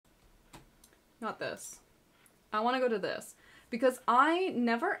Not this. I want to go to this. Because I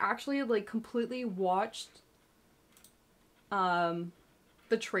never actually, like, completely watched the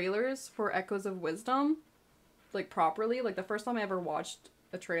trailers for Echoes of Wisdom, like, properly. Like, the first time I ever watched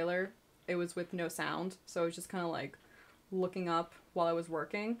a trailer, it was with no sound. So I was just kind of, like, looking up while I was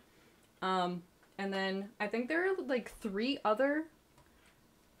working. And then I think there are, like, 3 other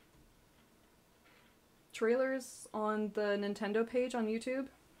trailers on the Nintendo page on YouTube.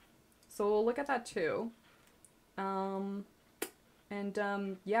 So we'll look at that too.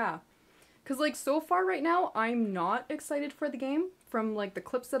 Yeah. Because, like, so far right now, I'm not excited for the game from, like, the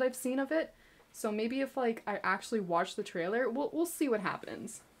clips that I've seen of it. So maybe if, like, I actually watch the trailer, we'll see what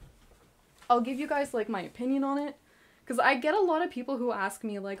happens. I'll give you guys, like, my opinion on it. Because I get a lot of people who ask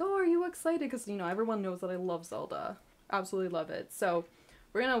me, like, oh, are you excited? Because, you know, everyone knows that I love Zelda. Absolutely love it. So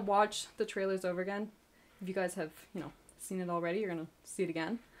we're going to watch the trailers over again. If you guys have, you know, seen it already, you're going to see it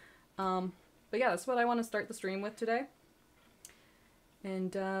again. But yeah, that's what I want to start the stream with today.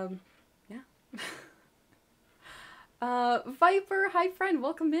 And, yeah. Viper, hi friend,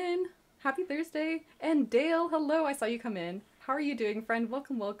 welcome in. Happy Thursday. And Dale, hello, I saw you come in. How are you doing, friend?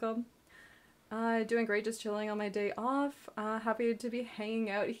 Welcome, welcome. Doing great, just chilling on my day off. Happy to be hanging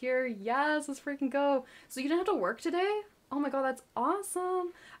out here. Yes, let's freaking go. So you didn't have to work today? Oh my god, that's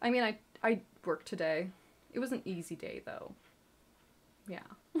awesome. I mean, I worked today. It was an easy day, though. Yeah.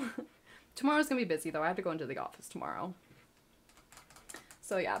 Tomorrow's gonna be busy, though. I have to go into the office tomorrow.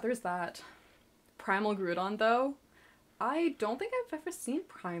 So yeah, there's that. Primal Groudon, though. I don't think I've ever seen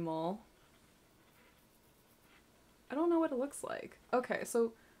Primal. I don't know what it looks like. Okay,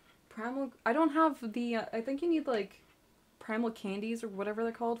 so Primal... I don't have the... I think you need, like, Primal candies or whatever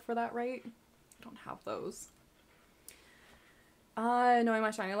they're called for that, right? I don't have those. Knowing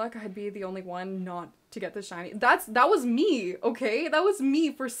my shiny luck, I'd be the only one not to get the shiny. That was me, okay? That was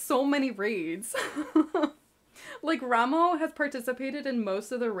me for so many raids. Like, Ramo has participated in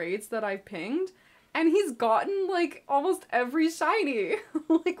most of the raids that I've pinged, and he's gotten, like, almost every shiny.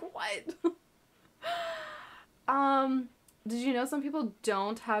 Like, what? Did you know some people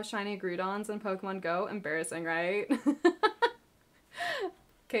don't have shiny Groudons in Pokemon Go? Embarrassing, right?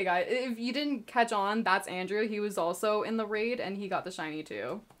 Okay, guys, if you didn't catch on, that's Andrew. He was also in the raid, and he got the shiny,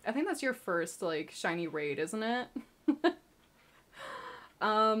 too. I think that's your first, like, shiny raid, isn't it?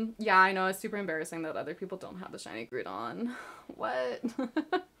 Yeah, I know, it's super embarrassing that other people don't have the shiny Groudon. What?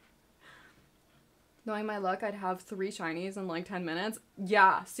 Knowing my luck, I'd have 3 shinies in, like, 10 minutes.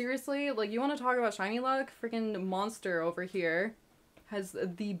 Yeah, seriously? Like, you want to talk about shiny luck? Freaking Monster over here has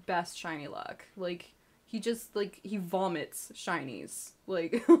the best shiny luck. Like... He just, like, he vomits shinies.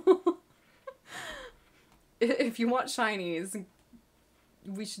 Like, if you want shinies,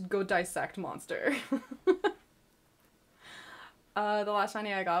 we should go dissect Monster. The last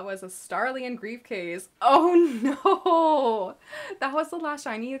shiny I got was a Starly Briefcase. Oh no! That was the last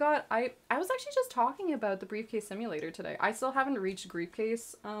shiny you got? I was actually just talking about the Briefcase Simulator today. I still haven't reached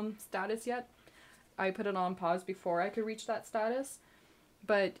Briefcase status yet. I put it on pause before I could reach that status.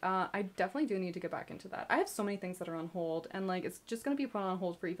 But I definitely do need to get back into that. I have so many things that are on hold, and like it's just gonna be put on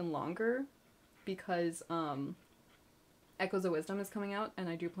hold for even longer because Echoes of Wisdom is coming out, and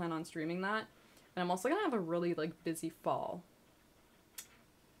I do plan on streaming that. And I'm also gonna have a really like busy fall.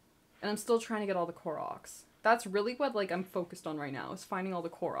 And I'm still trying to get all the Koroks. That's really what like I'm focused on right now, is finding all the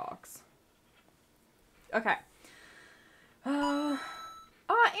Koroks. Okay.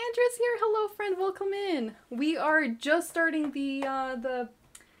 Andrew's here. Hello, friend. Welcome in. We are just starting the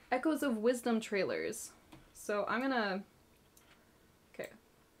Echoes of Wisdom trailers. So I'm gonna... Okay.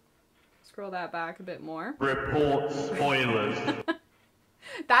 Scroll that back a bit more. Report spoilers.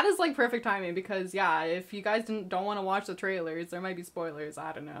 That is like perfect timing because, yeah, if you guys don't want to watch the trailers, there might be spoilers.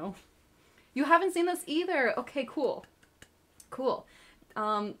 I don't know. You haven't seen this either. Okay, cool. Cool.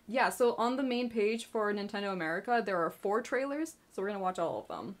 Yeah, so on the main page for Nintendo America, there are 4 trailers, so we're gonna watch all of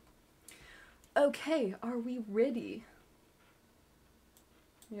them. Okay, are we ready?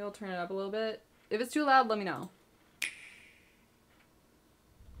 Maybe I'll turn it up a little bit. If it's too loud, let me know.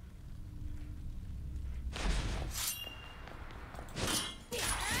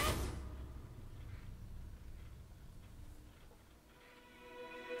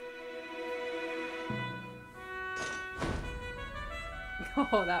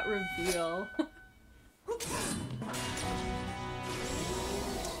 Oh, that reveal.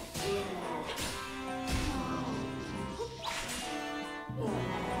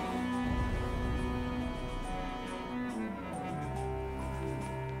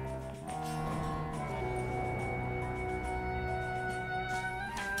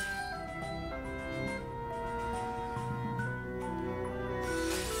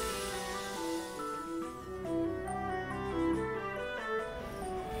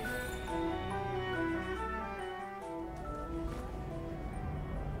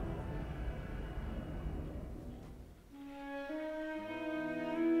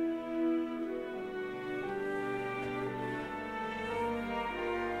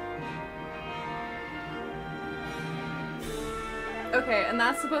 Okay, and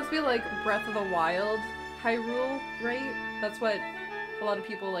that's supposed to be like Breath of the Wild Hyrule, right? That's what a lot of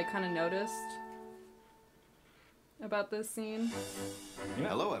people like kind of noticed about this scene.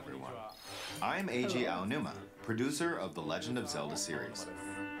 Hello everyone. I'm Eiji Aonuma, producer of the Legend of Zelda series.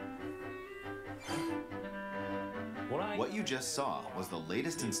 What you just saw was the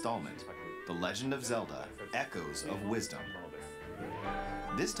latest installment, The Legend of Zelda: Echoes of Wisdom.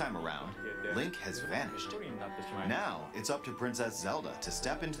 This time around, Link has vanished. Now, it's up to Princess Zelda to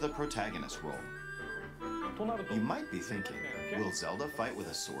step into the protagonist role. You might be thinking, will Zelda fight with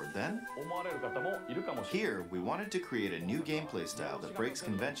a sword then? Here, we wanted to create a new gameplay style that breaks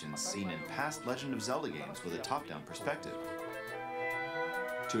conventions seen in past Legend of Zelda games with a top-down perspective.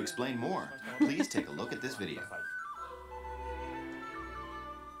 To explain more, please take a look at this video.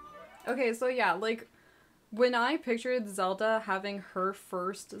 Okay, so yeah, like, when I pictured Zelda having her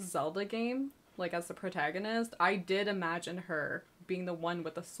first Zelda game, like, as the protagonist, I did imagine her being the one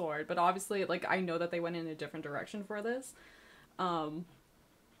with the sword, but obviously, like, I know that they went in a different direction for this. And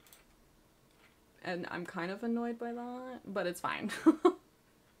I'm kind of annoyed by that, but it's fine.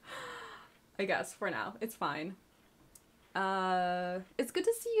 I guess, for now. It's fine. It's good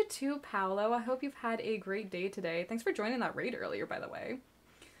to see you too, Paolo. I hope you've had a great day today. Thanks for joining that raid earlier, by the way.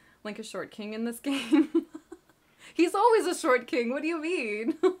 Link is short king in this game. He's always a short king. What do you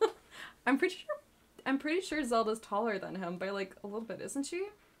mean? I'm pretty sure Zelda's taller than him by like a little bit, isn't she?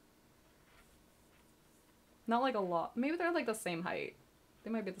 Not like a lot. Maybe they're like the same height. They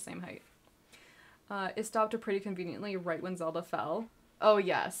might be the same height. It stopped pretty conveniently right when Zelda fell. Oh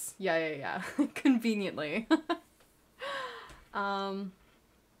yes. Yeah. Conveniently.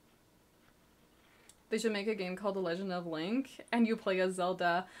 They should make a game called The Legend of Link, and you play as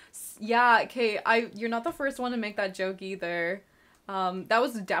Zelda. Yeah, okay, you're not the first one to make that joke either. That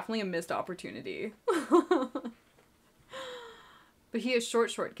was definitely a missed opportunity. But he is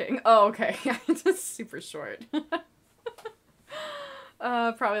short king. Oh, okay. Yeah, he's just super short.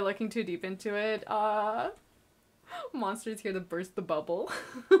 Probably looking too deep into it. Monsters here to burst the bubble.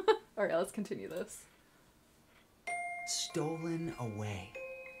 Alright, let's continue this. Stolen away.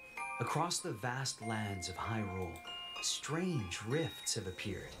 Across the vast lands of Hyrule, strange rifts have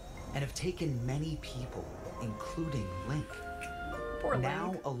appeared and have taken many people, including Link. Poor Link.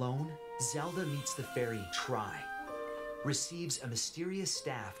 Now alone, Zelda meets the fairy Tri, receives a mysterious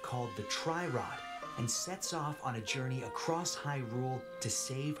staff called the Tri-Rod, and sets off on a journey across Hyrule to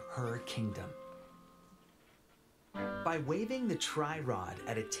save her kingdom. By waving the Tri-Rod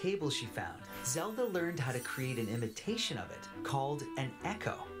at a table she found, Zelda learned how to create an imitation of it called an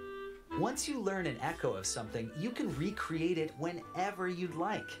echo. Once you learn an echo of something, you can recreate it whenever you'd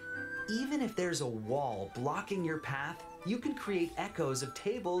like. Even if there's a wall blocking your path, you can create echoes of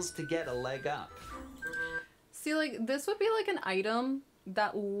tables to get a leg up. See, like, this would be like an item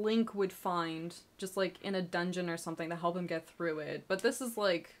that Link would find just like in a dungeon or something to help him get through it. But this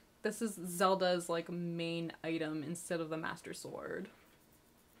is Zelda's like main item instead of the Master Sword.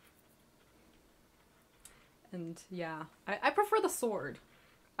 And yeah, I prefer the sword.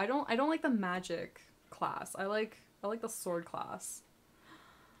 I don't like the magic class. I like the sword class.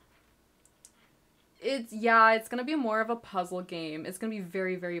 It's gonna be more of a puzzle game. It's gonna be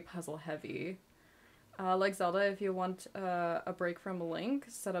very, very puzzle heavy. Like Zelda, if you want a break from Link,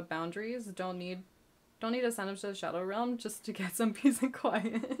 set up boundaries. Don't need to send him to the Shadow Realm just to get some peace and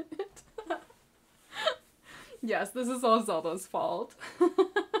quiet. Yes, this is all Zelda's fault.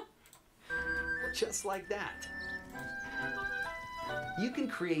 Just like that. You can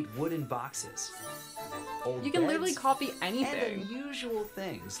create wooden boxes. You can literally copy anything. And unusual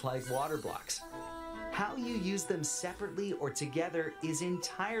things like water blocks. How you use them separately or together is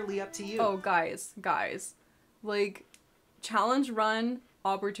entirely up to you. Oh, guys. Like, challenge run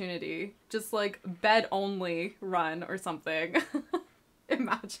opportunity. Just like bed only run or something.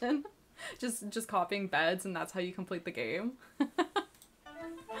 Imagine. Just copying beds and that's how you complete the game.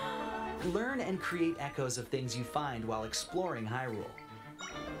 Learn and create echoes of things you find while exploring Hyrule.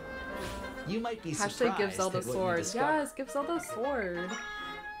 You might be surprised give Zelda at what sword. you discover. Yes, give Zelda a sword.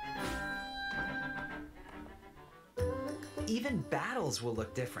 Even battles will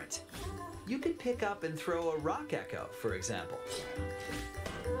look different. You could pick up and throw a rock echo, for example.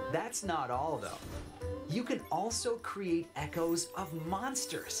 That's not all, though. You can also create echoes of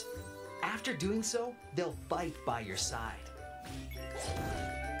monsters. After doing so, they'll fight by your side.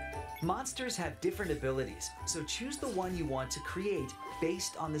 Monsters have different abilities, so choose the one you want to create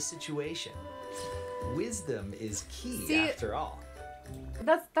based on the situation. Wisdom is key, after all.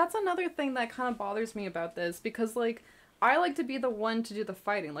 That's another thing that kind of bothers me about this, because like I like to be the one to do the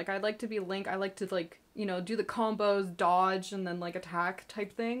fighting. Like, I like to be Link. I like to, like, you know, do the combos, dodge, and then, like, attack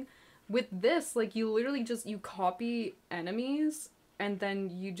type thing. With this, like, you literally just, you copy enemies, and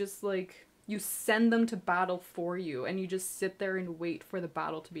then you just, like, you send them to battle for you, and you just sit there and wait for the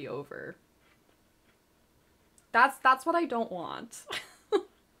battle to be over. That's what I don't want.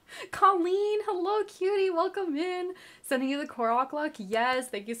 Colleen, hello cutie, welcome in. Sending you the Korok luck. Yes,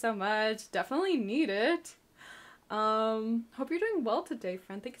 thank you so much. Definitely need it. Hope you're doing well today,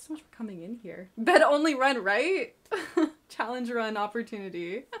 friend. Thank you so much for coming in here. Bet only run, right? Challenge run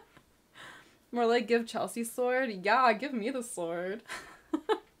opportunity. More like give Chelsea sword. Yeah, give me the sword.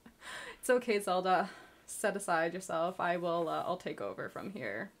 It's okay, Zelda. Set aside yourself. I will, I'll take over from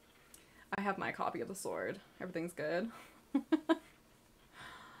here. I have my copy of the sword. Everything's good.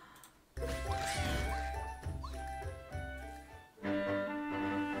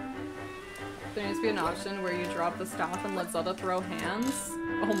 There needs to be an option where you drop the staff and let Zelda throw hands.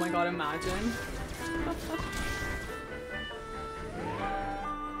 Oh my god, imagine.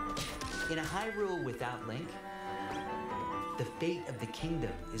 In a Hyrule without Link, the fate of the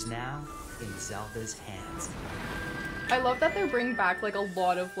kingdom is now in Zelda's hands. I love that they're bringing back like a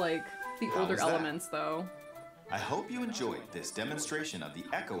lot of like the How older was that? elements though. I hope you enjoyed this demonstration of the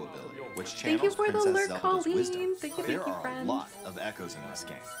Echo ability, which Thank you channels for the Princess alert, Zelda's Colleen. wisdom. Thank you, There are friend. a lot of echoes in this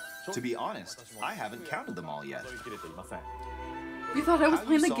game. To be honest, I haven't counted them all yet. You thought I was How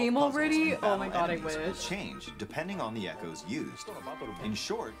playing you the solve game puzzles already? and Oh my battle god, I enemies will wish. change depending on the echoes used. In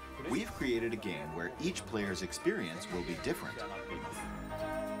short, we've created a game where each player's experience will be different.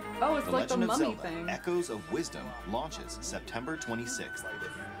 Oh, it's The like the Legend of mummy Zelda thing. Echoes of Wisdom launches September 26th.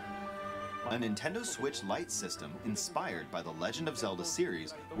 A Nintendo Switch Lite system inspired by the Legend of Zelda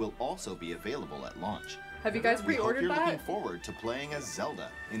series will also be available at launch. Have you guys We hope pre-ordered you're looking that? forward to playing as Zelda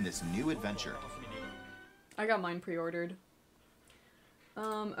in this new adventure. I got mine pre-ordered.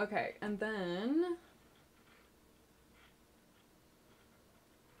 Okay, and then...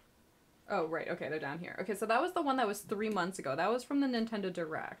 Oh, right, okay, they're down here. Okay, so that was the one that was 3 months ago. That was from the Nintendo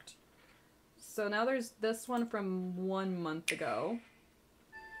Direct. So now there's this one from 1 month ago.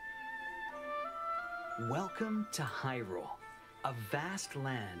 Welcome to Hyrule, a vast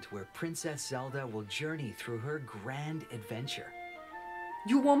land where Princess Zelda will journey through her grand adventure.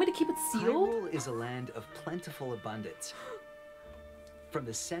 You want me to keep it sealed? Hyrule is a land of plentiful abundance. From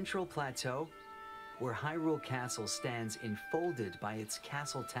the central plateau, where Hyrule Castle stands enfolded by its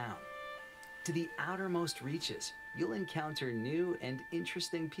castle town, to the outermost reaches, you'll encounter new and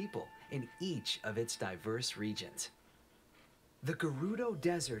interesting people in each of its diverse regions. The Gerudo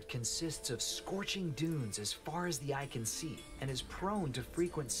Desert consists of scorching dunes as far as the eye can see and is prone to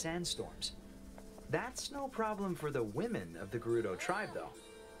frequent sandstorms. That's no problem for the women of the Gerudo tribe, though.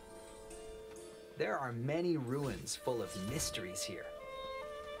 There are many ruins full of mysteries here.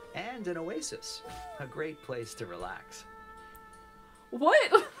 And an oasis, a great place to relax.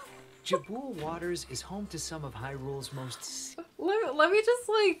 What? Jabul Waters is home to some of Hyrule's most... Let me just,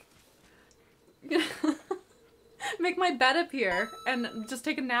 like... make my bed up here and just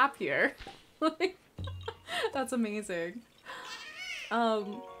take a nap here. Like, that's amazing.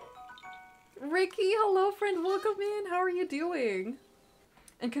 Ricky, hello friend, welcome in. How are you doing?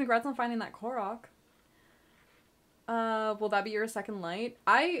 And congrats on finding that Korok. Will that be your second light?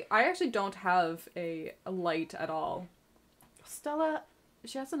 I actually don't have a light at all. Stella,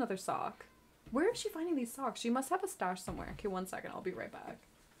 she has another sock. Where is she finding these socks? She must have a stash somewhere. Okay, 1 second, I'll be right back.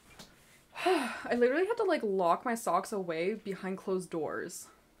 I literally had to like lock my socks away behind closed doors.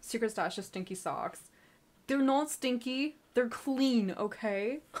 Secret stash of stinky socks. They're not stinky. They're clean,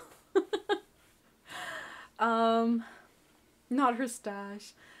 okay? Not her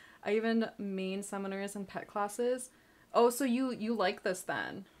stash. I even main summoners and pet classes. Oh, so you like this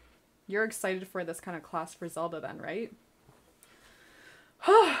then? You're excited for this kind of class for Zelda then, right?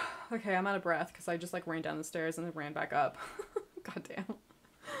 Okay, I'm out of breath because I just like ran down the stairs and then ran back up. God damn.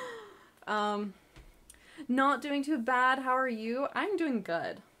 Not doing too bad. How are you? I'm doing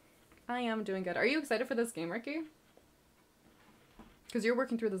good. I am doing good. Are you excited for this game, Ricky? Because you're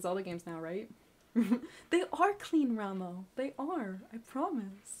working through the Zelda games now, right? They are clean, Ramo. They are. I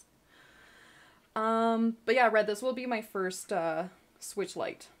promise. But yeah, Red, this will be my first Switch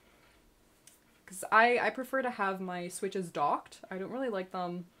Lite. Because I prefer to have my Switches docked. I don't really like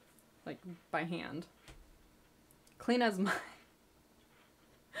them, like, by hand. Clean as mud.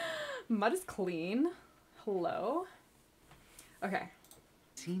 Mud is clean. Hello? Okay.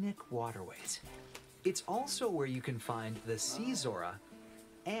 Scenic waterways. It's also where you can find the Sea Zora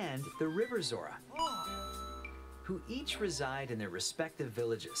and the River Zora, who each reside in their respective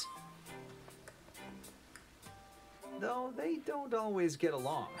villages. though they don't always get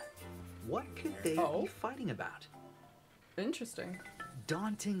along. What could they be fighting about? Interesting.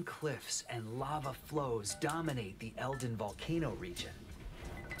 Daunting cliffs and lava flows dominate the Eldin volcano region.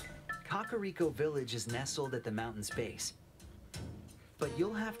 Kakariko Village is nestled at the mountain's base. But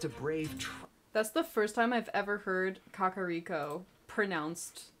you'll have to brave... That's the first time I've ever heard Kakariko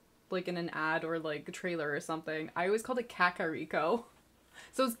pronounced like in an ad or like a trailer or something. I always called it Kakariko.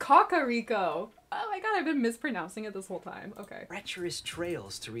 So it's Kakariko. Oh my god, I've been mispronouncing it this whole time. Okay. Treacherous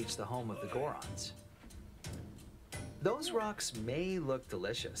trails to reach the home of the Gorons. Those rocks may look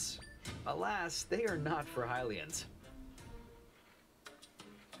delicious. Alas, they are not for Hylians.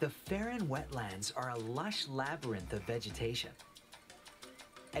 The Farron wetlands are a lush labyrinth of vegetation.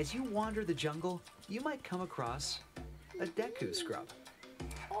 As you wander the jungle, you might come across a Deku scrub.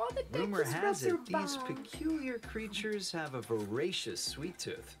 Oh, the Deku Rumor has scrubs are it these back. peculiar creatures have a voracious sweet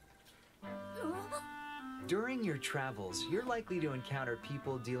tooth. During your travels, you're likely to encounter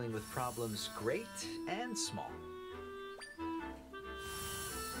people dealing with problems great and small.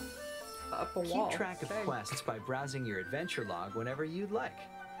 Up a wall. Keep track of quests by browsing your adventure log whenever you'd like.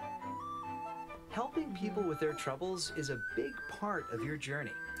 Helping people with their troubles is a big part of your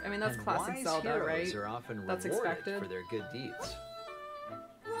journey. I mean, that's and classic wise Zelda, heroes right? are often That's rewarded expected. for their good deeds.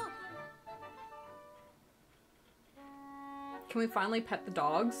 Can we finally pet the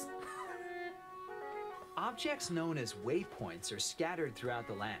dogs? Objects known as waypoints are scattered throughout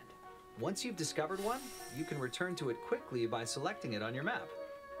the land. Once you've discovered one, you can return to it quickly by selecting it on your map.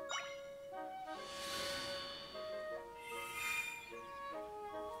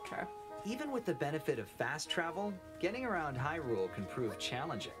 Okay. Even with the benefit of fast travel, getting around Hyrule can prove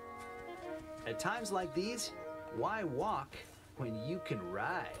challenging. At times like these, why walk when you can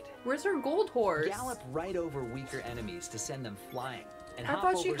ride? Where's her gold horse? Gallop right over weaker enemies to send them flying, and I hop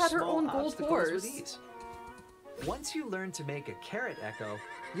thought she over had her small own gold obstacles horse. with ease. Once you learn to make a carrot echo,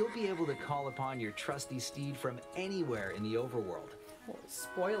 you'll be able to call upon your trusty steed from anywhere in the overworld. Oh,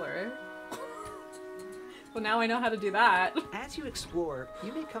 spoiler. Well, now I know how to do that. As you explore,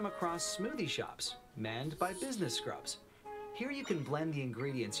 you may come across smoothie shops, manned by business scrubs. Here you can blend the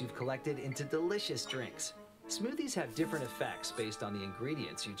ingredients you've collected into delicious drinks. Smoothies have different effects based on the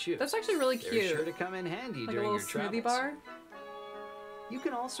ingredients you choose. That's actually really They're cute. sure to come in handy Like a during little your travels. smoothie bar. You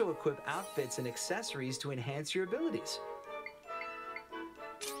can also equip outfits and accessories to enhance your abilities.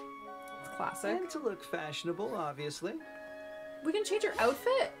 It's classic. And to look fashionable, obviously. We can change your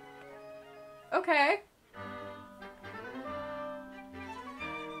outfit? Okay.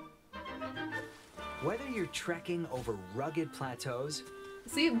 Whether you're trekking over rugged plateaus,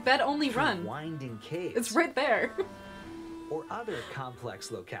 See, bed only through run. winding caves, It's right there. or other complex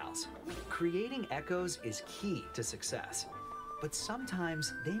locales, creating echoes is key to success. But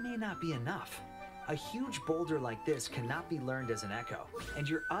sometimes they may not be enough. A huge boulder like this cannot be learned as an echo, and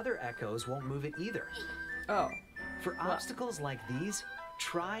your other echoes won't move it either. Oh. For obstacles like these,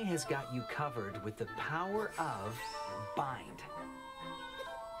 Tri has got you covered with the power of Bind.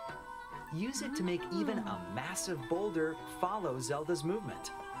 Use it to make even a massive boulder follow Zelda's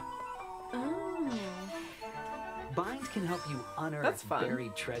movement. Oh. Bind can help you That's unearth fun.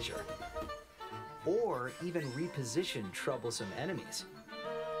 buried treasure, or even reposition troublesome enemies.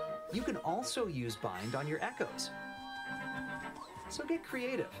 You can also use Bind on your echoes. So get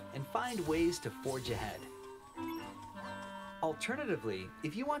creative and find ways to forge ahead. Alternatively,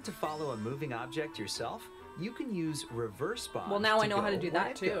 if you want to follow a moving object yourself, you can use Reverse Bind. Well, now I to know how to go do where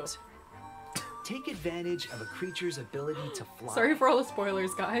that it too. goes. Take advantage of a creature's ability to fly. Sorry for all the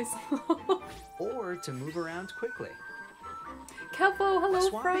spoilers, guys. Or to move around quickly. Kelpo, hello,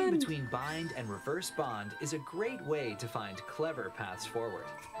 Swapping friend. between Bind and Reverse Bond is a great way to find clever paths forward.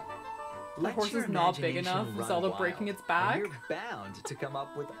 The Let horse your is not big imagination enough. run Zelda wild, breaking its and back. You're bound to come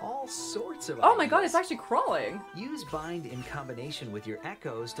up with all sorts of Oh my god, ideas. it's actually crawling. Use Bind in combination with your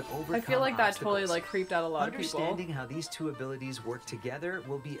echoes to overcome I feel like that totally obstacles. like creeped out a lot of people. Understanding how these two abilities work together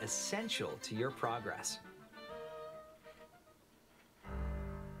will be essential to your progress.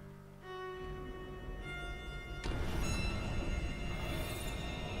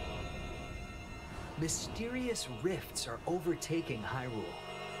 Mysterious rifts are overtaking Hyrule.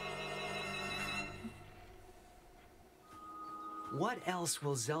 What else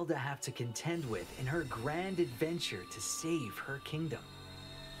will Zelda have to contend with in her grand adventure to save her kingdom?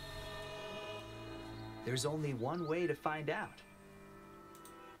 There's only one way to find out.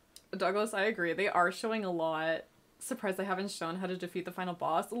 Douglas, I agree. They are showing a lot. Surprised they haven't shown how to defeat the final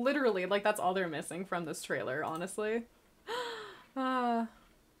boss. Literally, like that's all they're missing from this trailer, honestly. Nacho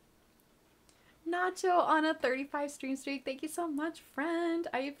on a 35 stream streak. Thank you so much, friend.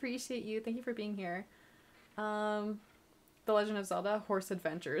 I appreciate you. Thank you for being here. The Legend of Zelda Horse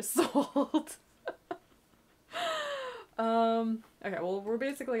Adventures sold. Okay, well, we're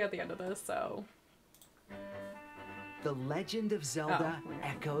basically at the end of this, so... The Legend of Zelda Oh, okay.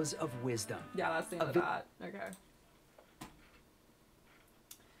 Echoes of Wisdom. Yeah, that's the end of that. Okay.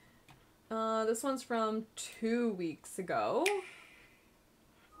 This one's from 2 weeks ago.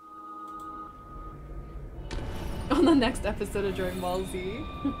 On the next episode of Dragon Ball Z.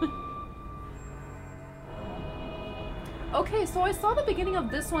 Okay, so I saw the beginning of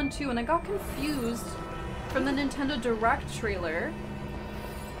this one too, and I got confused from the Nintendo Direct trailer.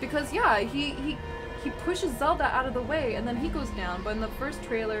 Because yeah, he pushes Zelda out of the way, and then he goes down, but in the first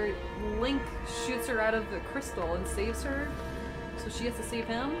trailer, Link shoots her out of the crystal and saves her, so she has to save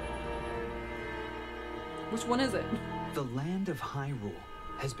him. Which one is it? The land of Hyrule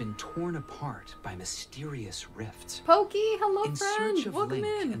has been torn apart by mysterious rifts. Pokey, hello In friend, search of welcome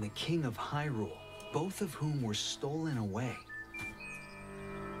Link in. and the King of Hyrule, both of whom were stolen away.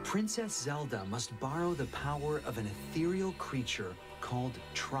 Princess Zelda must borrow the power of an ethereal creature called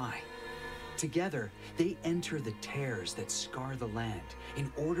Tri. Together, they enter the tears that scar the land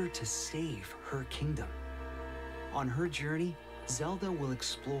in order to save her kingdom. On her journey, Zelda will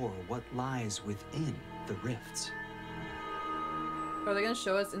explore what lies within the rifts. Are they gonna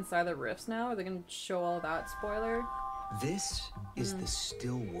show us inside the rifts now? Are they gonna show all that spoiler? This is the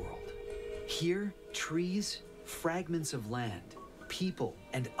still world. Here, trees, fragments of land, people,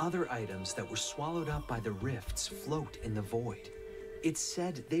 and other items that were swallowed up by the rifts float in the void. It's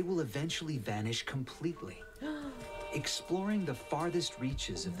said they will eventually vanish completely. Exploring the farthest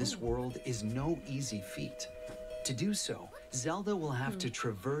reaches of this world is no easy feat. To do so, Zelda will have to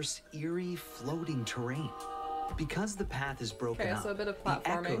traverse eerie, floating terrain. Because the path is broken Okay, up, so a bit of the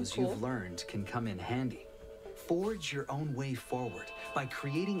platforming, echoes cool. you've learned can come in handy. Forge your own way forward by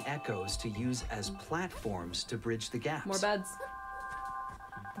creating echoes to use as platforms to bridge the gaps. More beds.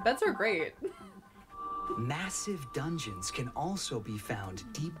 The beds are great. Massive dungeons can also be found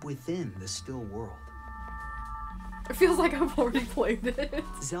deep within the still world. It feels like I've already played it.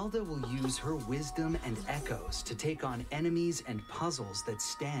 Zelda will use her wisdom and echoes to take on enemies and puzzles that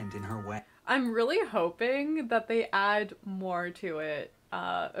stand in her way. I'm really hoping that they add more to it.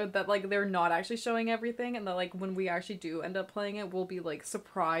 Or that like they're not actually showing everything, and that like when we actually do end up playing it, we'll be like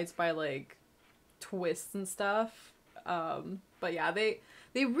surprised by like twists and stuff. But yeah, they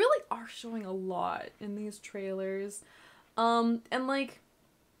really are showing a lot in these trailers. And like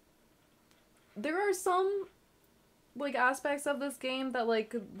there are some like aspects of this game that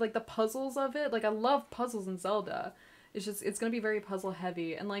like the puzzles of it, like I love puzzles in Zelda. It's just it's gonna be very puzzle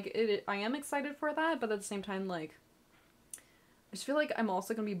heavy, and like I am excited for that, but at the same time like I just feel like I'm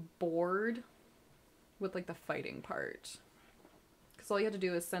also gonna be bored with like the fighting part, because all you have to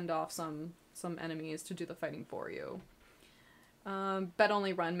do is send off some enemies to do the fighting for you. Bed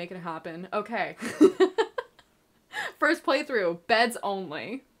only run, make it happen. Okay. First playthrough, beds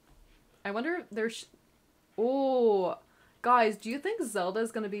only. I wonder if there's... Oh, guys, do you think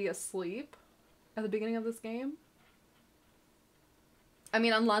Zelda's gonna be asleep at the beginning of this game? I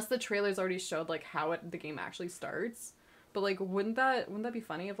mean, unless the trailers already showed like how the game actually starts. But like, wouldn't that be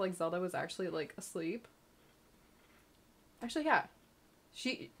funny if like Zelda was actually like asleep? Actually, yeah.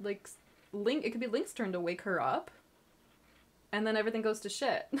 She like Link. It could be Link's turn to wake her up, and then everything goes to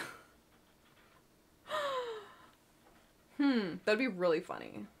shit. That'd be really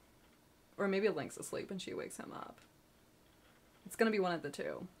funny. Or maybe Link's asleep and she wakes him up. It's gonna be one of the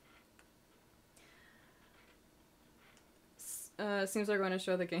two. Seems they're going to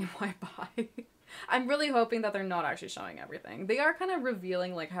show the game by. I'm really hoping that they're not actually showing everything. They are kind of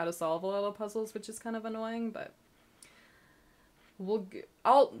revealing like how to solve a lot of puzzles, which is kind of annoying, but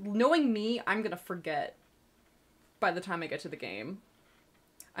knowing me, I'm gonna forget by the time I get to the game.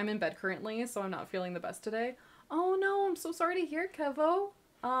 I'm in bed currently, so I'm not feeling the best today. Oh no, I'm so sorry to hear, Kevo.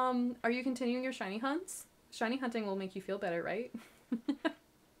 Are you continuing your shiny hunts? Shiny hunting will make you feel better, right?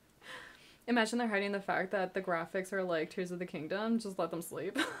 Imagine they're hiding the fact that the graphics are like Tears of the Kingdom. Just let them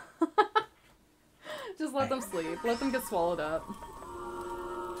sleep. Just let them sleep. Let them get swallowed up.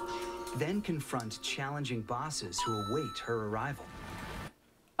 Then confront challenging bosses who await her arrival.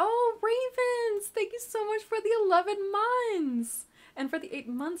 Oh, Ravens! Thank you so much for the 11 months! And for the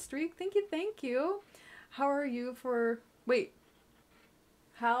 8-month streak. Thank you, thank you. How are you for... Wait.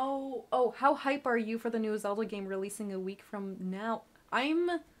 How hype are you for the new Zelda game releasing a week from now?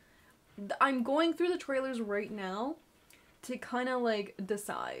 I'm going through the trailers right now to kind of like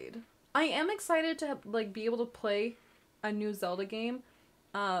decide. I am excited to like be able to play a new Zelda game.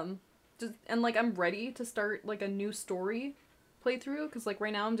 And like I'm ready to start like a new story playthrough, because like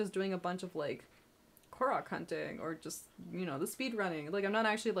right now I'm just doing a bunch of like Korok hunting or just, you know, the speed running. Like, I'm not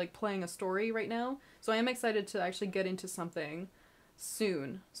actually, like, playing a story right now. So I am excited to actually get into something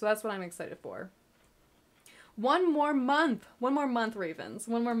soon. So that's what I'm excited for. One more month, Ravens.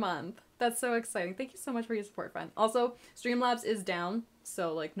 One more month. That's so exciting. Thank you so much for your support, friend. Also, Streamlabs is down,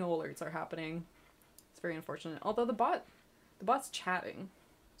 so, like, no alerts are happening. It's very unfortunate. Although the bot's chatting,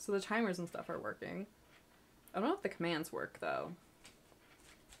 so the timers and stuff are working. I don't know if the commands work, though.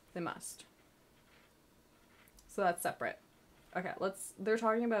 They must. So that's separate. Okay, they're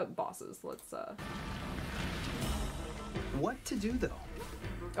talking about bosses. Let's, What to do, though?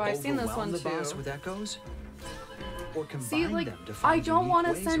 Oh, I've seen this one, the too. boss with echoes? Or combine See, like, them to find I don't want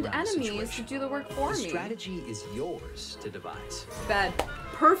to send enemies to do the work for me. The strategy is yours to devise. Bed.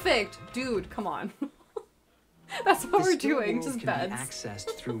 Perfect! Dude, come on. That's what we're doing, just beds. Can be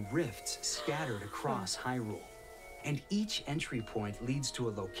accessed through rifts scattered across Hyrule. And each entry point leads to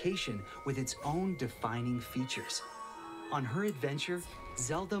a location with its own defining features. On her adventure,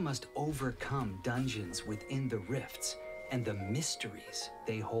 Zelda must overcome dungeons within the rifts and the mysteries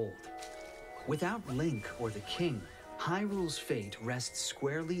they hold. Without Link or the King, Hyrule's fate rests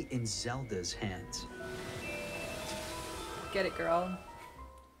squarely in Zelda's hands. Get it, girl.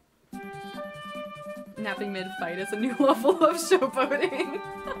 Napping mid-fight is a new level of showboating.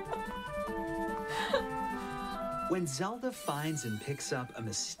 When Zelda finds and picks up a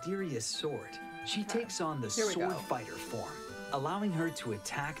mysterious sword, she takes on the sword fighter form, allowing her to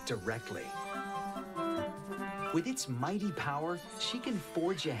attack directly. With its mighty power, she can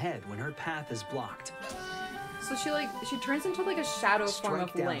forge ahead when her path is blocked. So she turns into like a shadow form of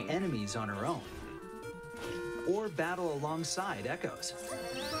Strike down Link. enemies on her own, or battle alongside Echoes.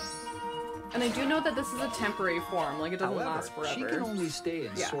 And I do know that this is a temporary form, like it doesn't last forever. She can only stay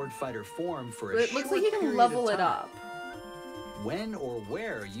in sword fighter form for but a it short looks like you can level it up. When or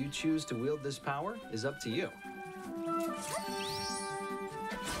where you choose to wield this power is up to you.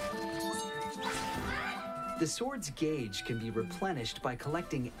 The sword's gauge can be replenished by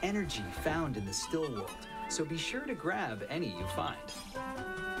collecting energy found in the still world, so be sure to grab any you find.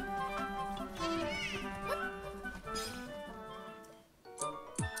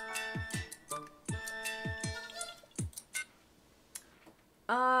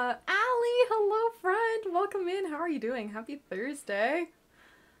 Allie, hello friend, welcome in. How are you doing? Happy Thursday.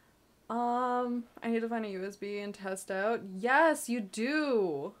 I need to find a USB and test out. Yes, you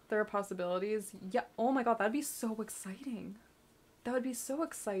do. There are possibilities. Yeah. Oh my god, that'd be so exciting. That would be so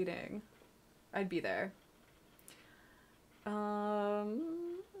exciting. I'd be there.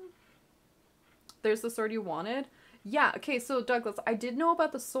 There's the sword you wanted. Yeah. Okay. So Douglas, I did know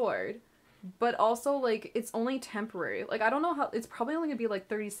about the sword. But also, like, it's only temporary. Like, I don't know how... It's probably only gonna be, like,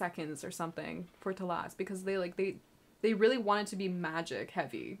 30 seconds or something for it to last. Because they really want it to be magic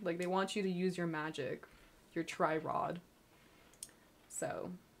heavy. Like, they want you to use your magic. Your tri-rod.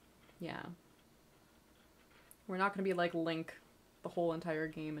 So, yeah. We're not gonna be, like, Link the whole entire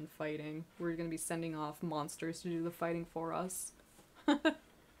game and fighting. We're gonna be sending off monsters to do the fighting for us.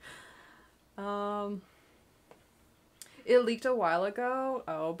 It leaked a while ago.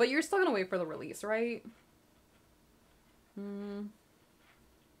 Oh, but you're still gonna wait for the release, right?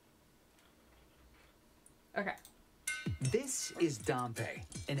 Okay. This is Dompe,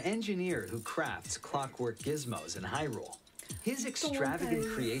 an engineer who crafts clockwork gizmos in Hyrule. His extravagant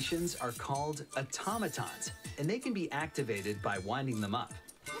creations are called automatons, and they can be activated by winding them up.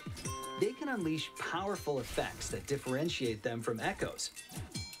 They can unleash powerful effects that differentiate them from Echoes.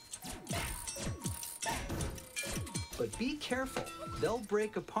 But be careful, they'll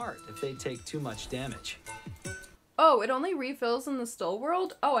break apart if they take too much damage. Oh, it only refills in the still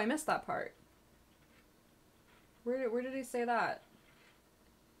world? Oh, I missed that part. Where did he say that?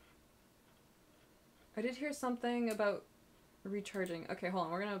 I did hear something about recharging. Okay, hold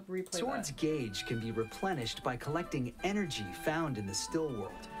on, we're gonna replay Sword's gauge can be replenished by collecting energy found in the still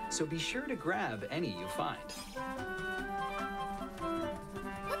world, so be sure to grab any you find.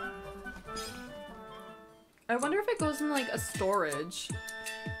 I wonder if it goes in, like, a storage.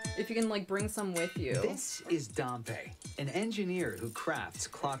 If you can, like, bring some with you. This is Dompe, an engineer who crafts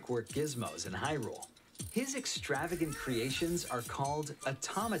clockwork gizmos in Hyrule. His extravagant creations are called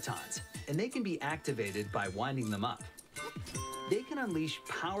automatons, and they can be activated by winding them up. They can unleash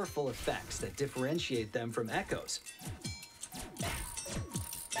powerful effects that differentiate them from Echoes.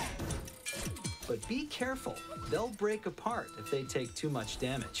 But be careful, they'll break apart if they take too much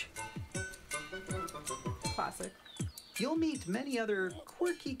damage. Classic. You'll meet many other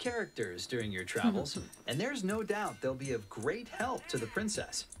quirky characters during your travels, and there's no doubt they'll be of great help to the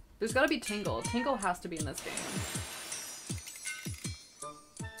princess. There's gotta be Tingle. Tingle has to be in this game.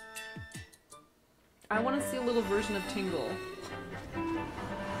 I want to see a little version of Tingle.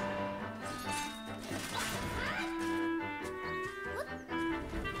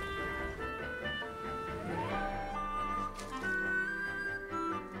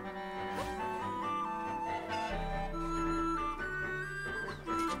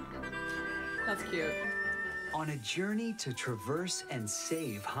 That's cute. On a journey to traverse and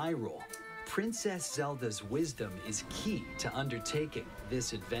save Hyrule, Princess Zelda's wisdom is key to undertaking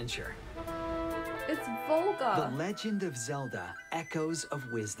this adventure. It's Volga. The Legend of Zelda: Echoes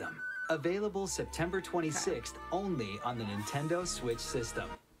of Wisdom. Available September 26th only on the Nintendo Switch system.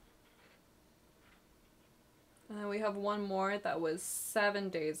 And then we have one more that was 7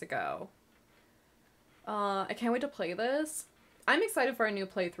 days ago. I can't wait to play this. I'm excited for a new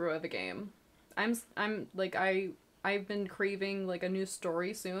playthrough of the game. I'm like I've been craving like a new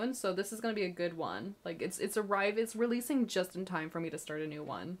story soon, so this is gonna be a good one. Like it's releasing just in time for me to start a new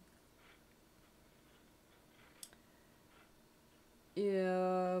one.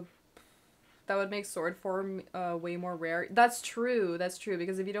 Yeah, that would make sword form way more rare. That's true,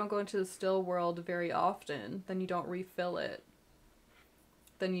 because if you don't go into the still world very often, then you don't refill it.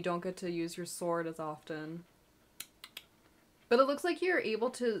 Then you don't get to use your sword as often. But it looks like you're able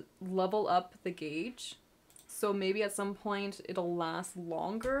to level up the gauge. So maybe at some point it'll last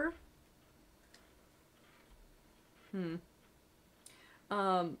longer.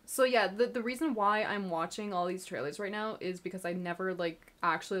 So yeah, the reason why I'm watching all these trailers right now is because I never like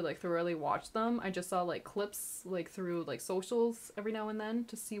actually like thoroughly watched them. I just saw like clips like through like socials every now and then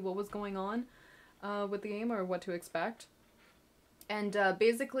to see what was going on with the game or what to expect. And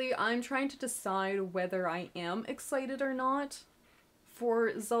basically, I'm trying to decide whether I am excited or not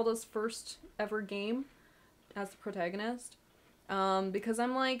for Zelda's first ever game as the protagonist. Because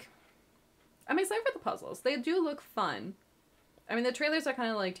I'm excited for the puzzles. They do look fun. I mean, the trailers are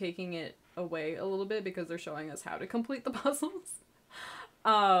kind of like taking it away a little bit because they're showing us how to complete the puzzles.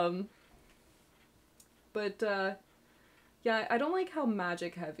 Yeah, I don't like how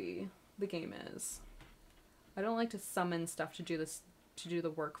magic heavy the game is. I don't like to summon stuff to do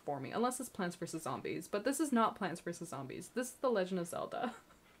the work for me, unless it's Plants vs. Zombies. But this is not Plants vs. Zombies. This is The Legend of Zelda.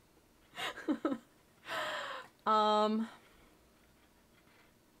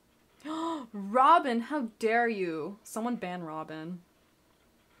 Robin, how dare you? Someone ban Robin.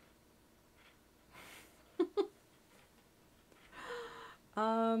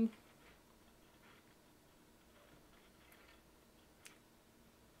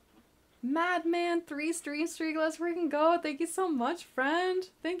 Madman 3 stream streak, let's freaking go. Thank you so much, friend.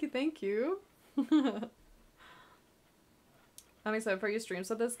 Thank you. I'm excited for your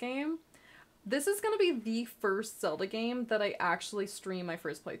streams of this game. This is gonna be the first Zelda game that I actually stream my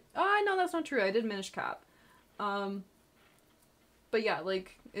first play. Oh, no, that's not true. I did Minish Cap. But yeah,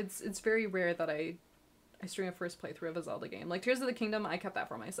 like, it's very rare that I stream a first playthrough of a Zelda game. Like, Tears of the Kingdom, I kept that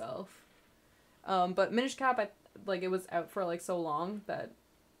for myself. But Minish Cap, it was out for, like, so long that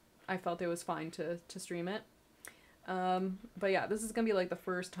I felt it was fine to stream it. But yeah, this is gonna be, like, the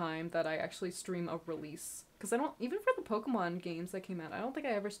first time that I actually stream a release. Because even for the Pokemon games that came out, I don't think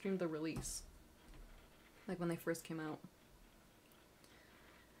I ever streamed the release. Like, when they first came out.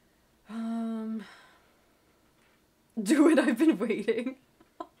 Do it, I've been waiting.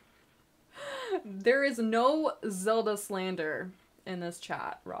 There is no Zelda slander in this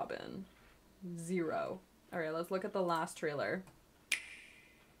chat, Robin. 0. Alright, let's look at the last trailer.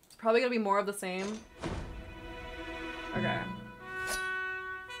 It's probably gonna be more of the same. Okay.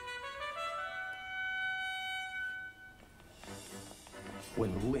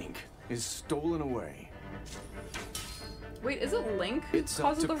 When Link is stolen away, Wait, is it Link who it's up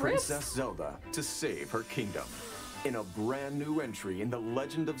causes to the rift? Princess Zelda to save her kingdom in a brand new entry in the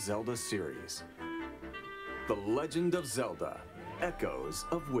Legend of Zelda series. The Legend of Zelda: Echoes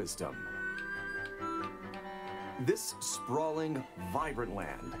of Wisdom. This sprawling, vibrant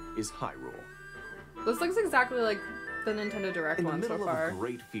land is Hyrule. This looks exactly like the Nintendo Direct In the one so middle far. of a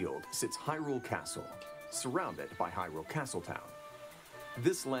great field sits Hyrule Castle, surrounded by Hyrule Castletown.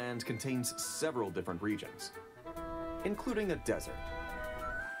 This land contains several different regions, including a desert,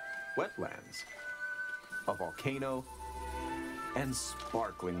 wetlands, a volcano, and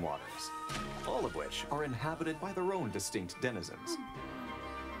sparkling waters, all of which are inhabited by their own distinct denizens.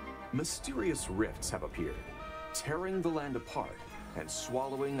 Mysterious rifts have appeared, tearing the land apart and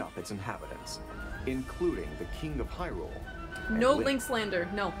swallowing up its inhabitants, including the King of Hyrule. and No Link. Link slander.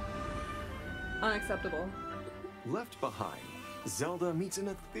 No. Unacceptable. Left behind, Zelda meets an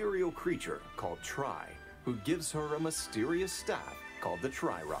ethereal creature called Tri, who gives her a mysterious staff called the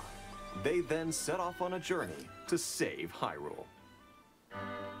Tri-Rod. They then set off on a journey to save Hyrule.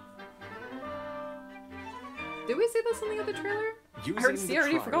 Did we see this in the other trailer? Using See, I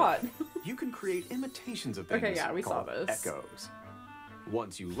already the forgot. you can create imitations of things Okay, yeah, we saw called this. echoes.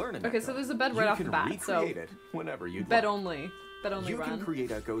 Once you learn an Okay, echo, so there's a bed right you off the can bat, so recreate it whenever you'd bed like. only. Bed only You run. can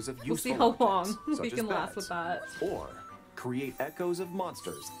create echoes of We'll see useful how long objects, we such can as last with beds. that. Or create echoes of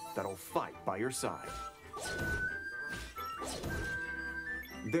monsters that'll fight by your side.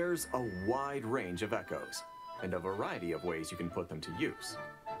 There's a wide range of echoes, and a variety of ways you can put them to use.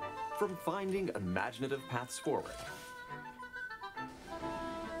 From finding imaginative paths forward,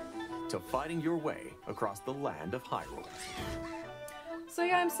 to fighting your way across the land of Hyrule. So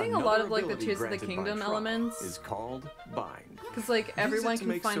yeah, I'm seeing a Another lot of like the ability Tears of the granted by Kingdom Tri elements. is called Bind. Because like Use everyone it to can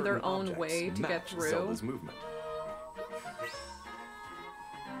make find their certain own objects way to get match through. Zelda's movement.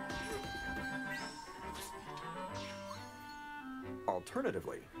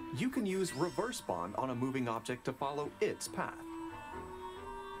 Alternatively, you can use reverse bond on a moving object to follow its path.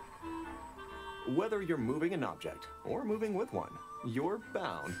 Whether you're moving an object or moving with one, you're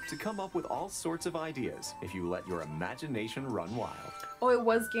bound to come up with all sorts of ideas if you let your imagination run wild. Oh, it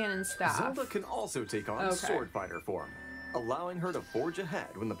was Ganon's staff. Zelda can also take on Okay. sword fighter form, allowing her to forge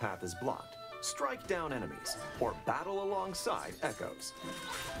ahead when the path is blocked, strike down enemies, or battle alongside echoes.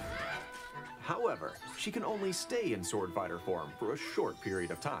 However, she can only stay in sword fighter form for a short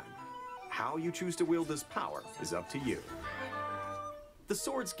period of time. How you choose to wield this power is up to you. The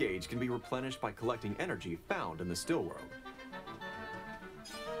sword's gauge can be replenished by collecting energy found in the still world.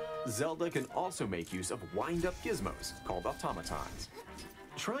 Zelda can also make use of wind-up gizmos called automatons.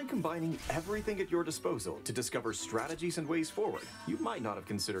 Try combining everything at your disposal to discover strategies and ways forward you might not have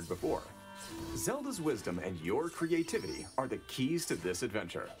considered before. Zelda's wisdom and your creativity are the keys to this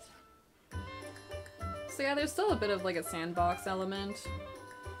adventure. So yeah, there's still a bit of like a sandbox element.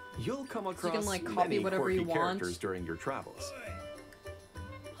 You'll come across can, like, copy many whatever quirky you want. characters during your travels.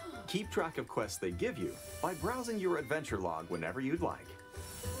 Keep track of quests they give you by browsing your adventure log whenever you'd like.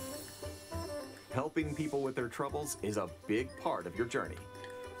 Helping people with their troubles is a big part of your journey.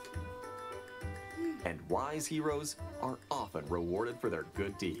 And wise heroes are often rewarded for their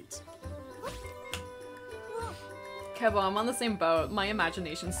good deeds. Kevo, I'm on the same boat. My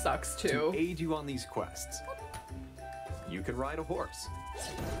imagination sucks To too. aid you on these quests, you can ride a horse.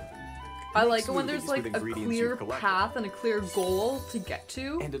 I make like it when there's smoothies like with a ingredients clear you've collected. path and a clear goal to get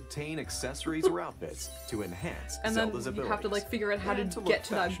to. And obtain accessories or outfits to enhance And then Zelda's you abilities. have to like figure out how And to look get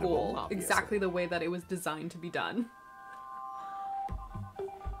to that fashionable, goal obviously. exactly the way that it was designed to be done.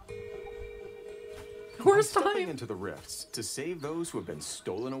 Horse Stepping time! into the rifts to save those who have been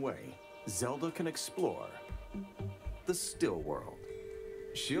stolen away, Zelda can explore the still world.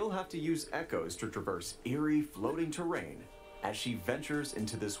 She'll have to use echoes to traverse eerie, floating terrain as she ventures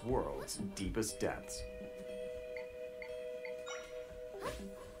into this world's deepest depths.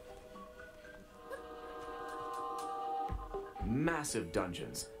 Massive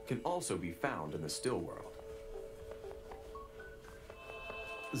dungeons can also be found in the still world.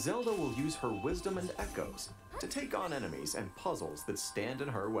 Zelda will use her wisdom and echoes to take on enemies and puzzles that stand in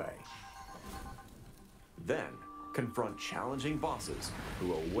her way. Then, confront challenging bosses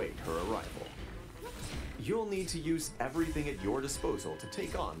who await her arrival. You'll need to use everything at your disposal to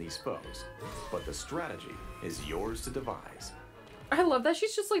take on these foes, but the strategy is yours to devise. I love that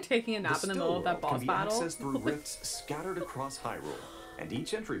she's just like taking a nap in the still middle of that world can boss be battle. accessed through rifts scattered across Hyrule, and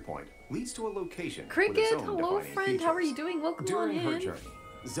each entry point leads to a location with Cricket, its own hello defining friend, how are you features. doing? Welcome During on her in. journey,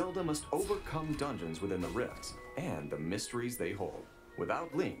 Zelda must overcome dungeons within the rifts and the mysteries they hold.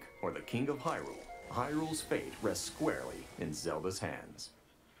 Without Link or the King of Hyrule, Hyrule's fate rests squarely in Zelda's hands.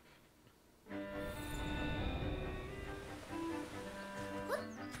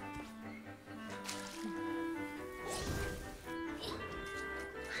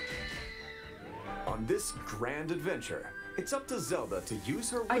 On this grand adventure, it's up to Zelda to use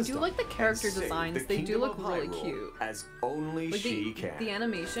her wisdom I do like the character and save designs. the They do Kingdom look of really Hyrule cute. as only Like she can. the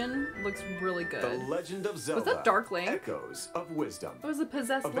animation looks really The good. Legend of Zelda. that Dark Link? Echoes of Wisdom. It was a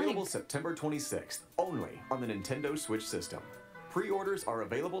possessed Available Link. September 26th, only on the Nintendo Switch system. Pre-orders are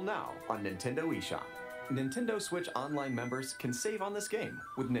available now on Nintendo eShop. Nintendo Switch Online members can save on this game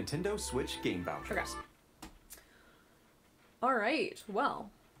with Nintendo Switch game vouchers. Okay. All right.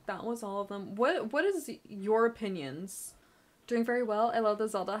 Well, that was all of them. What is your opinions? Doing very well. I love the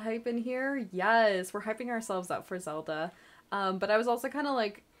Zelda hype in here. Yes, we're hyping ourselves up for Zelda. But I was also kind of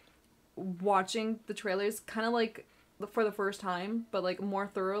like watching the trailers kind of like for the first time, but like more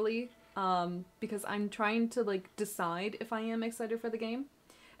thoroughly because I'm trying to like decide if I am excited for the game.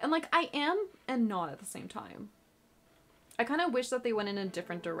 And like I am and not at the same time. I kind of wish that they went in a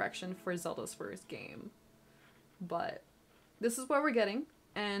different direction for Zelda's first game. But this is what we're getting.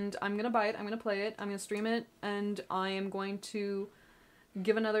 and I'm gonna buy it, I'm gonna play it, I'm gonna stream it, and I am going to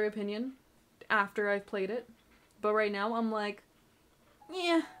give another opinion after I've played it. But right now I'm like,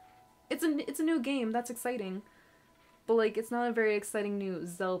 yeah, it's a new game, that's exciting. But like, it's not a very exciting new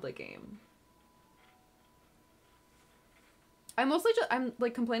Zelda game. I'm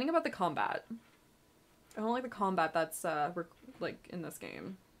like complaining about the combat. I don't like the combat that's like in this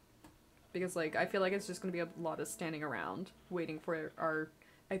game. Because like, I feel like it's just gonna be a lot of standing around waiting for our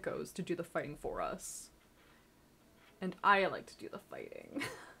echoes to do the fighting for us. And I like to do the fighting.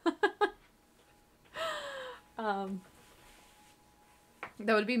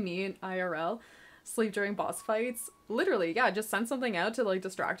 That would be me in IRL. Sleep during boss fights. Literally, yeah, just send something out to like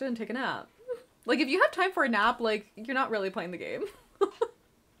distract it and take a nap. Like, if you have time for a nap, like, you're not really playing the game.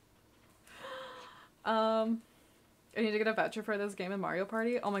 I need to get a voucher for this game in Mario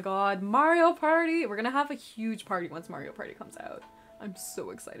Party. Oh my god, Mario Party! We're gonna have a huge party once Mario Party comes out. I'm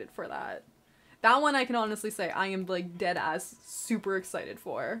so excited for that. That one I can honestly say I am, like, dead ass super excited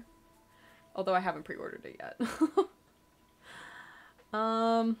for. Although I haven't pre-ordered it yet.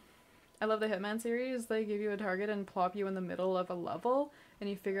 I love the Hitman series. They give you a target and plop you in the middle of a level, and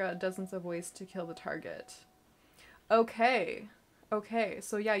you figure out dozens of ways to kill the target. Okay. Okay,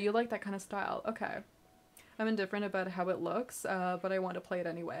 so yeah, you like that kind of style. Okay. I'm indifferent about how it looks, but I want to play it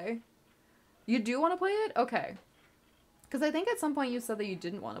anyway. You do want to play it? Okay. Because I think at some point you said that you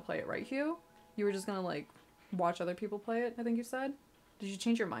didn't want to play it, right, Hugh? You were just gonna, like, watch other people play it, I think you said? Did you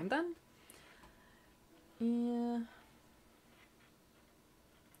change your mind then? Yeah.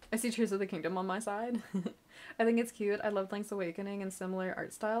 I see Tears of the Kingdom on my side. I think it's cute. I love Link's Awakening, and similar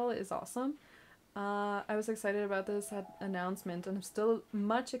art style is awesome. I was excited about this announcement, and I'm still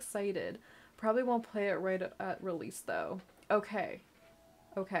much excited. Probably won't play it right at release, though. Okay.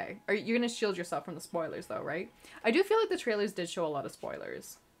 Okay. You're gonna shield yourself from the spoilers, though, right? I do feel like the trailers did show a lot of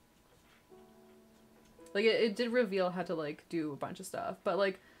spoilers. Like, it did reveal how to, like, do a bunch of stuff. But,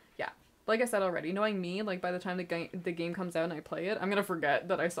 like, yeah. Like I said already, knowing me, like, by the time the game comes out and I play it, I'm gonna forget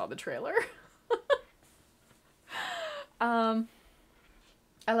that I saw the trailer. I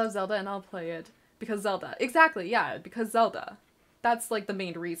love Zelda and I'll play it because Zelda. Exactly, yeah, because Zelda. That's, like, the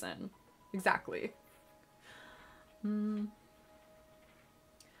main reason. Exactly. The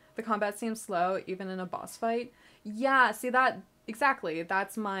combat seems slow, even in a boss fight. Yeah, see that, exactly,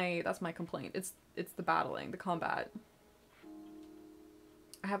 that's my complaint. It's the battling, the combat.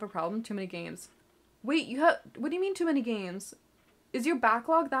 I have a problem, too many games. Wait, what do you mean too many games? Is your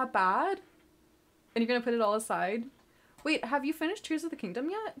backlog that bad? And you're gonna put it all aside? Wait, have you finished Tears of the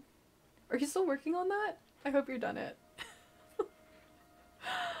Kingdom yet? Are you still working on that? I hope you're done it.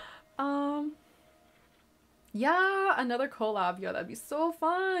 Yeah, another collab. Yo, that'd be so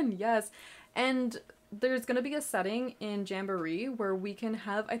fun. Yes. And there's gonna be a setting in Jamboree where we can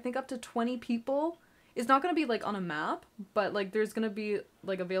have, I think, up to 20 people. It's not gonna be, like, on a map, but, like, there's gonna be,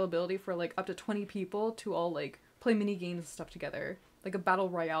 like, availability for, like, up to 20 people to all, like, play mini games and stuff together. Like a battle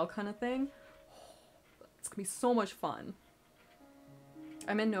royale kind of thing. It's gonna be so much fun.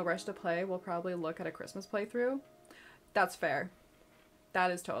 I'm in no rush to play. We'll probably look at a Christmas playthrough. That's fair.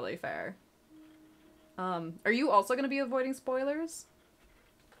 That is totally fair. Are you also gonna be avoiding spoilers?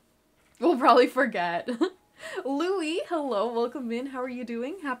 We'll probably forget. Louie, hello, welcome in. How are you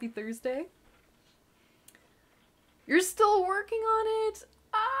doing? Happy Thursday. You're still working on it?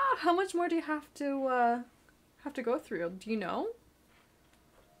 Ah, how much more do you have to go through? Do you know?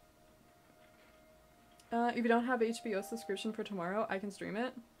 If you don't have HBO subscription for tomorrow, I can stream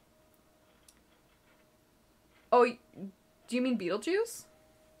it. Oh, do you mean Beetlejuice?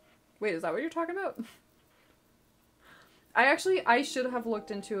 Wait, is that what you're talking about? I should have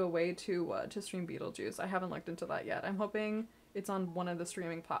looked into a way to stream Beetlejuice. I haven't looked into that yet. I'm hoping it's on one of the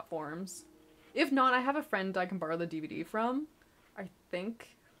streaming platforms. If not, I have a friend I can borrow the DVD from. I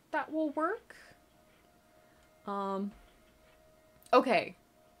think that will work. Okay.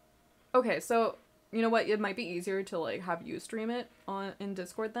 Okay, so, you know what? It might be easier to, like, have you stream it in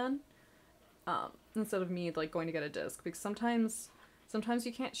Discord then. Instead of me, like, going to get a disc. Because sometimes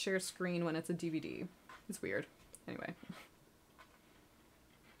you can't share screen when it's a DVD. It's weird. Anyway.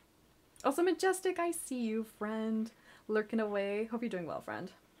 Also, Majestic, I see you, friend. Lurking away. Hope you're doing well,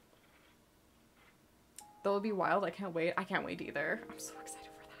 friend. That will be wild. I can't wait. I can't wait either. I'm so excited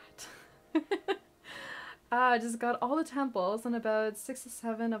for that. I just got all the temples and about 6 to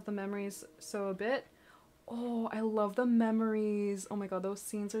 7 of the memories, so a bit. Oh, I love the memories. Oh my god, those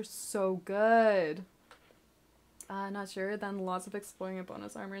scenes are so good. Not sure. Then lots of exploring and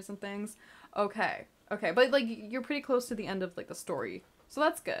bonus armors and things. Okay. Okay, but, like, you're pretty close to the end of, like, the story. So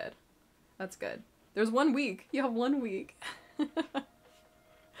that's good. That's good. There's 1 week. You have 1 week.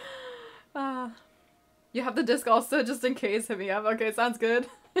 You have the disc also, just in case. Hit me up. Okay, sounds good.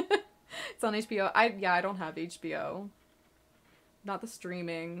 It's on HBO. I don't have HBO. Not the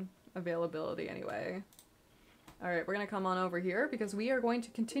streaming availability anyway. Alright, we're gonna come on over here because we are going to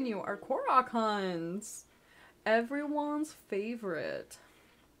continue our Korok hunts. Everyone's favorite.